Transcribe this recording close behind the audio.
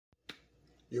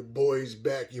Your boy's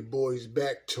back. Your boy's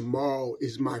back. Tomorrow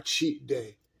is my cheat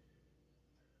day.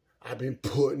 I've been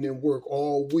putting in work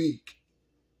all week,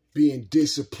 being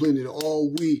disciplined all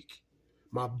week.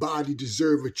 My body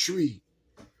deserves a treat.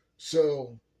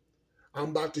 So I'm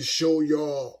about to show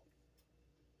y'all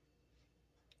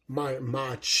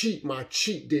my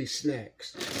cheat day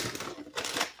snacks.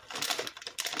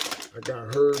 I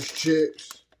got Hershey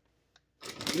chips.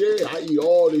 Yeah, I eat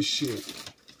all this shit.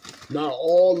 Not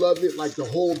all of it, like the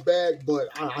whole bag, but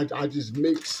I just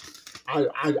mix. I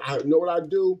know what I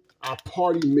do? I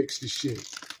party mix the shit.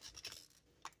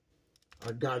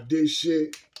 I got this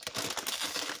shit.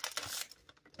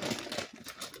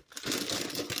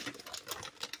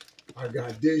 I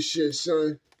got this shit,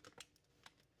 son.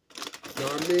 You know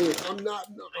what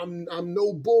I mean? I'm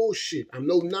no bullshit. I'm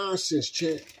no nonsense,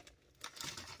 champ.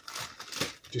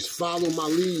 Just follow my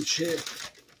lead, champ.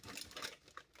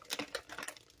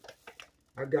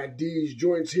 I got these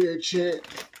joints here, champ.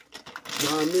 You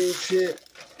know what I mean, champ?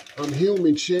 I'm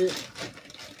human, champ.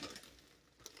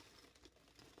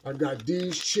 I got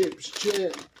these chips,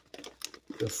 champ.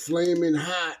 The flaming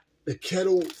hot, the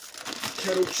kettle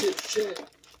chips, champ.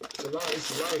 It's a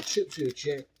lot of chips here,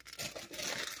 champ.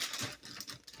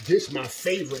 This my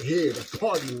favorite here, the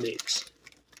party mix.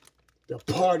 The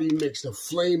party mix, the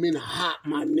flaming hot,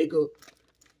 my nigga.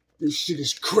 This shit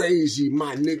is crazy,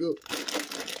 my nigga.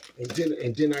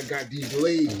 And then I got these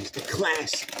Lay's, the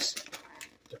classics,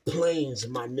 the plains,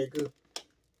 my nigga.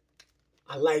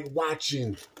 I like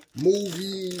watching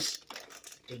movies,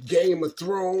 the Game of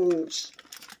Thrones,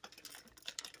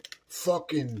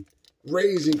 fucking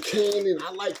Raising Kanan.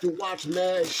 I like to watch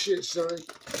mad shit, son.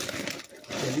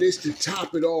 And this to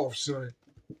top it off, son.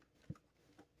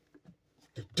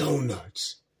 The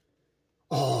donuts.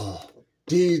 Oh,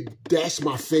 that's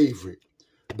my favorite.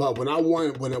 But when I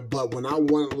want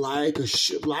like a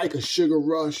sugar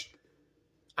rush,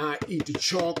 I eat the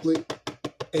chocolate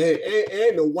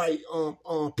and the white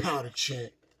powder,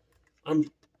 champ. I'm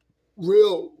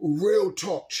real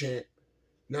talk, champ.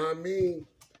 Know what I mean?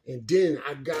 And then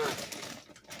I got,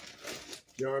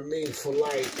 you know what I mean, for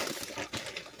like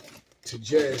to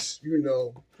just, you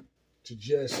know,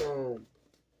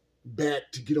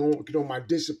 back to get on my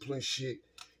discipline shit.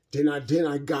 Then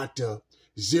I got the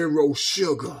Zero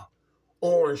Sugar,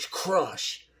 Orange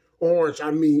Crush, Orange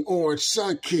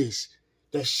Sunkiss.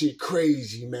 That shit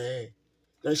crazy, man.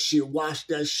 That shit, wash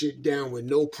that shit down with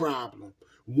no problem.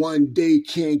 One day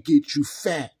can't get you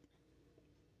fat.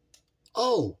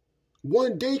 Oh,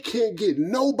 one day can't get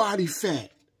nobody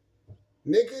fat.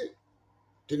 Nigga.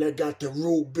 Then I got the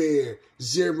Root Beer,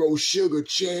 Zero Sugar,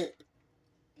 champ.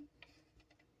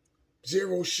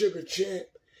 Zero Sugar, champ.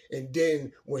 And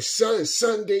then when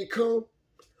Sunday come,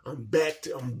 I'm back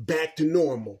to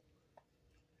normal.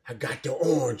 I got the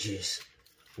oranges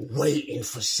waiting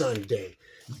for Sunday.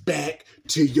 Back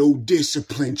to your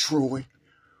discipline, Troy.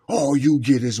 All you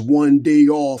get is one day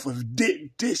off of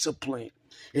discipline,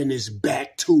 and it's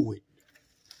back to it.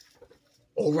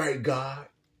 All right, God.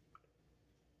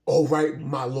 All right,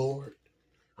 my Lord.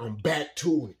 I'm back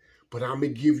to it, but I'm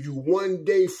going to give you one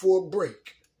day for a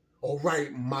break. All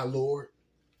right, my Lord.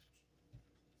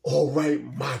 All right,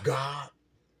 my God.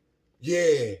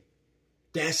 Yeah,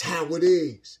 that's how it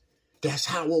is. That's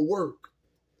how it work.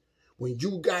 When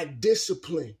you got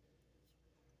discipline,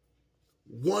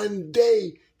 one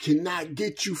day cannot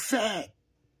get you fat.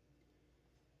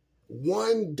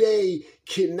 One day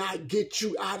cannot get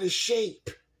you out of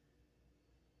shape.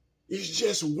 It's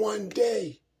just one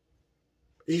day.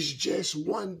 It's just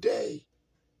one day.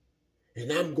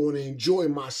 And I'm going to enjoy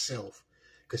myself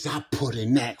because I put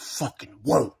in that fucking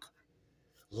work.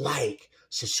 Like,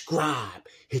 subscribe,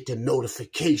 hit the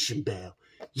notification bell.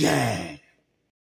 Yeah.